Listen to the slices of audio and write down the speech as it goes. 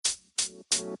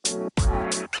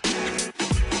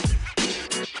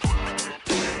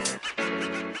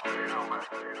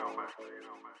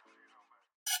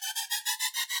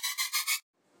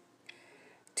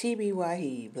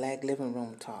TBYE Black Living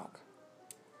Room Talk.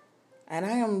 And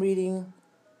I am reading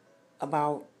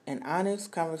about an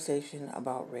honest conversation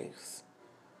about race.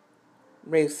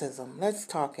 Racism. Let's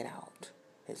talk it out,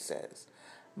 it says,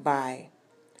 by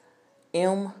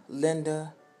M.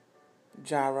 Linda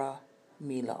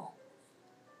Jaramillo.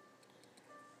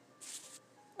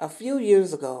 A few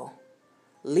years ago,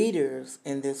 leaders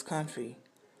in this country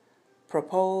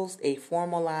proposed a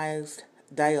formalized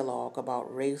dialogue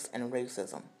about race and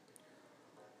racism.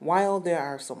 While there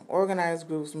are some organized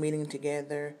groups meeting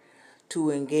together to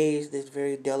engage this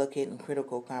very delicate and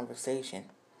critical conversation,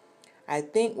 I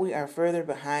think we are further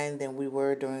behind than we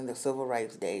were during the civil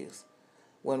rights days,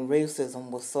 when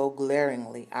racism was so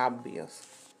glaringly obvious.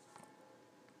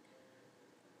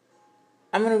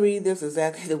 I'm going to read this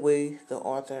exactly the way the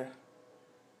author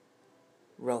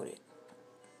wrote it.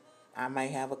 I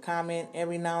might have a comment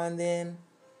every now and then,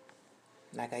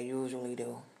 like I usually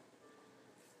do.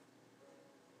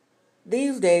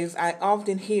 These days, I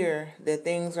often hear that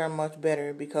things are much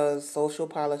better because social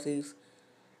policies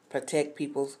protect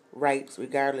people's rights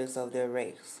regardless of their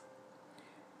race.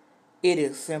 It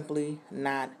is simply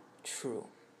not true.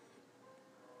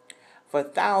 For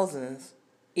thousands,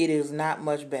 it is not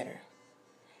much better.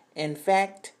 In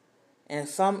fact, in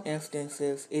some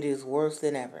instances, it is worse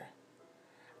than ever.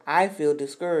 I feel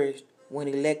discouraged when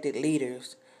elected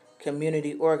leaders,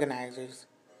 community organizers,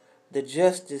 the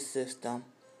justice system,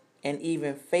 and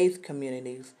even faith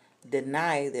communities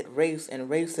deny that race and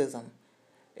racism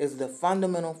is the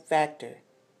fundamental factor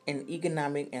in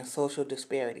economic and social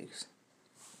disparities.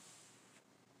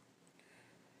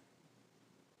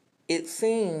 It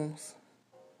seems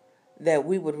that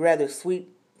we would rather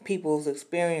sweep people's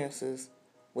experiences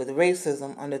with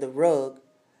racism under the rug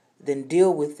than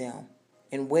deal with them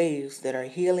in ways that are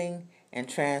healing and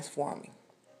transforming.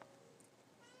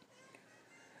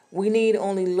 We need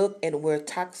only look at where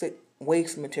toxic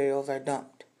waste materials are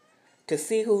dumped to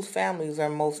see whose families are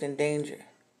most in danger.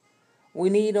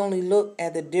 We need only look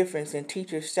at the difference in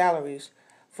teachers' salaries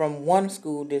from one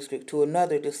school district to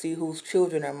another to see whose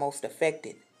children are most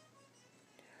affected.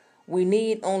 We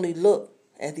need only look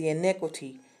at the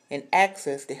inequity in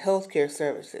access to healthcare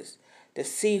services to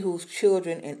see whose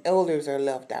children and elders are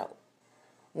left out.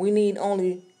 We need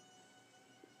only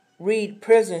read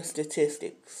prison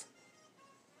statistics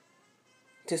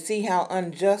to see how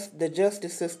unjust the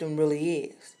justice system really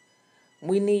is.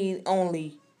 We need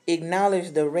only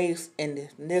acknowledge the race and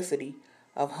ethnicity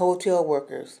of hotel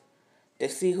workers to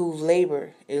see whose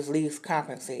labor is least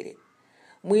compensated.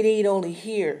 We need only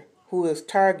hear who is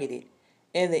targeted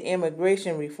in the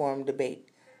immigration reform debate.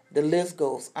 The list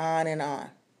goes on and on.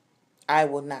 I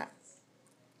will not.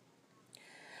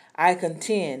 I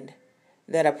contend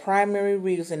that a primary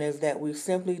reason is that we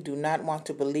simply do not want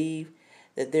to believe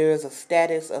that there is a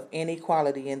status of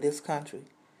inequality in this country,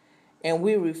 and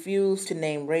we refuse to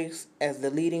name race as the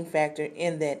leading factor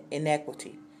in that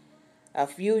inequity. A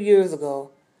few years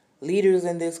ago, leaders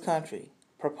in this country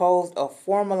proposed a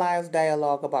formalized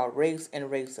dialogue about race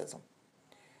and racism.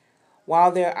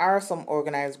 While there are some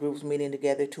organized groups meeting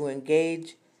together to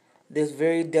engage this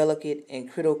very delicate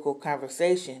and critical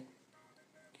conversation,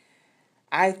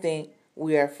 I think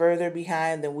we are further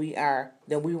behind than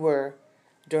we were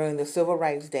during the civil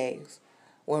rights days,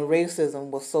 when racism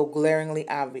was so glaringly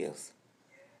obvious.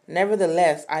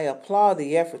 Nevertheless, I applaud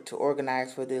the effort to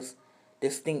organize for this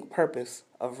distinct purpose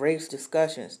of race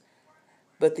discussions,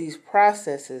 but these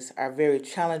processes are very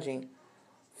challenging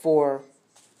for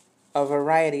a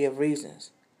variety of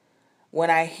reasons. When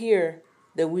I hear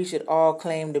that we should all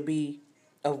claim to be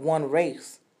of one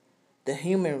race, the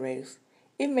human race,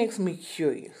 it makes me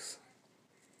curious.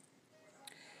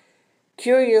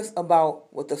 Curious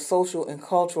about what the social and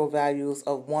cultural values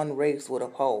of one race would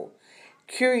uphold.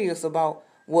 Curious about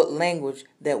what language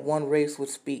that one race would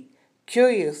speak.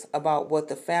 Curious about what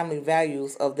the family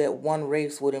values of that one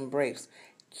race would embrace.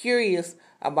 Curious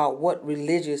about what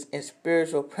religious and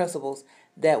spiritual principles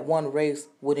that one race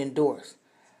would endorse.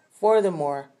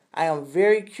 Furthermore, I am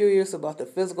very curious about the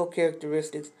physical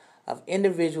characteristics of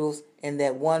individuals in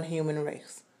that one human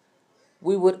race.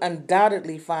 We would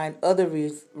undoubtedly find other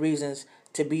reasons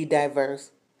to be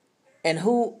diverse, and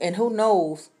who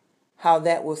knows how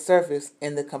that will surface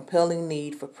in the compelling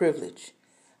need for privilege,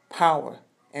 power,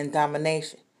 and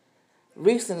domination.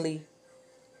 Recently,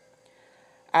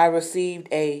 I received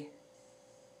a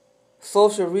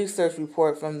social research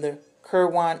report from the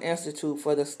Kirwan Institute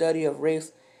for the Study of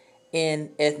Race in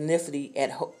ethnicity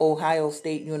at Ohio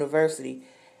State University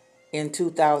in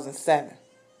 2007.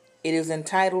 It is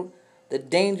entitled The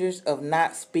Dangers of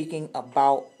Not Speaking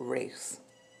About Race.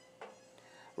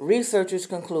 Researchers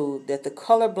conclude that the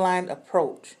colorblind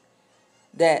approach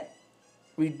that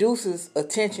reduces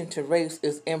attention to race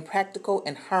is impractical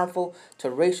and harmful to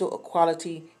racial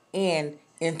equality and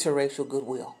interracial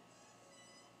goodwill.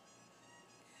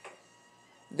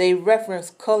 They reference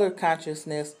color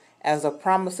consciousness as a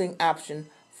promising option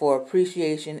for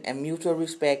appreciation and mutual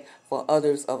respect for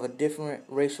others of a different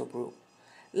racial group.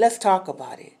 Let's talk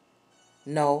about it.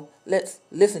 No, let's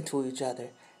listen to each other.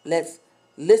 Let's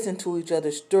listen to each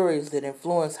other's stories that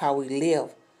influence how we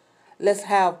live. Let's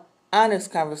have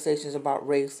honest conversations about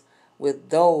race with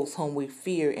those whom we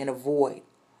fear and avoid.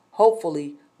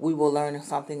 Hopefully, we will learn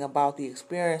something about the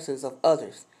experiences of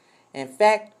others. In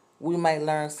fact, we might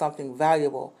learn something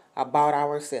valuable about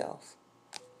ourselves.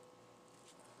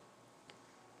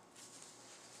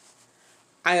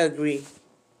 I agree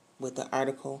with the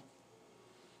article.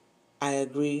 I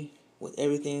agree with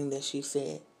everything that she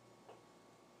said,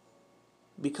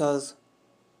 because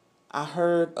I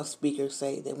heard a speaker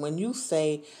say that when you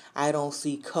say, I don't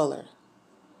see color,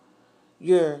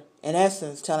 you're in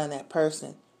essence telling that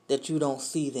person that you don't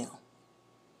see them.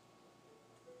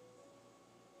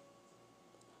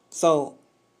 So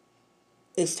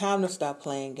it's time to stop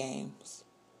playing games.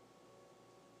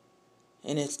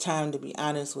 And it's time to be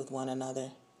honest with one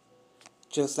another,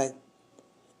 just like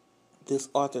this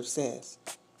author says.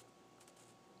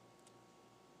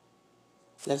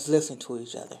 Let's listen to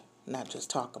each other, not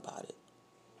just talk about it.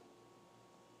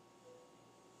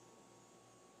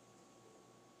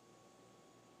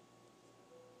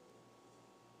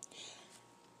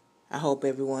 I hope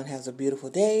everyone has a beautiful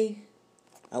day.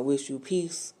 I wish you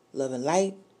peace, love, and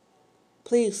light.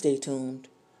 Please stay tuned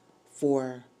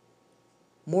for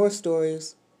more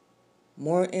stories,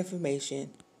 more information,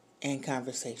 and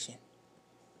conversation.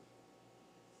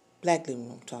 Black Living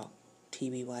Room Talk,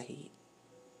 TB Wahid.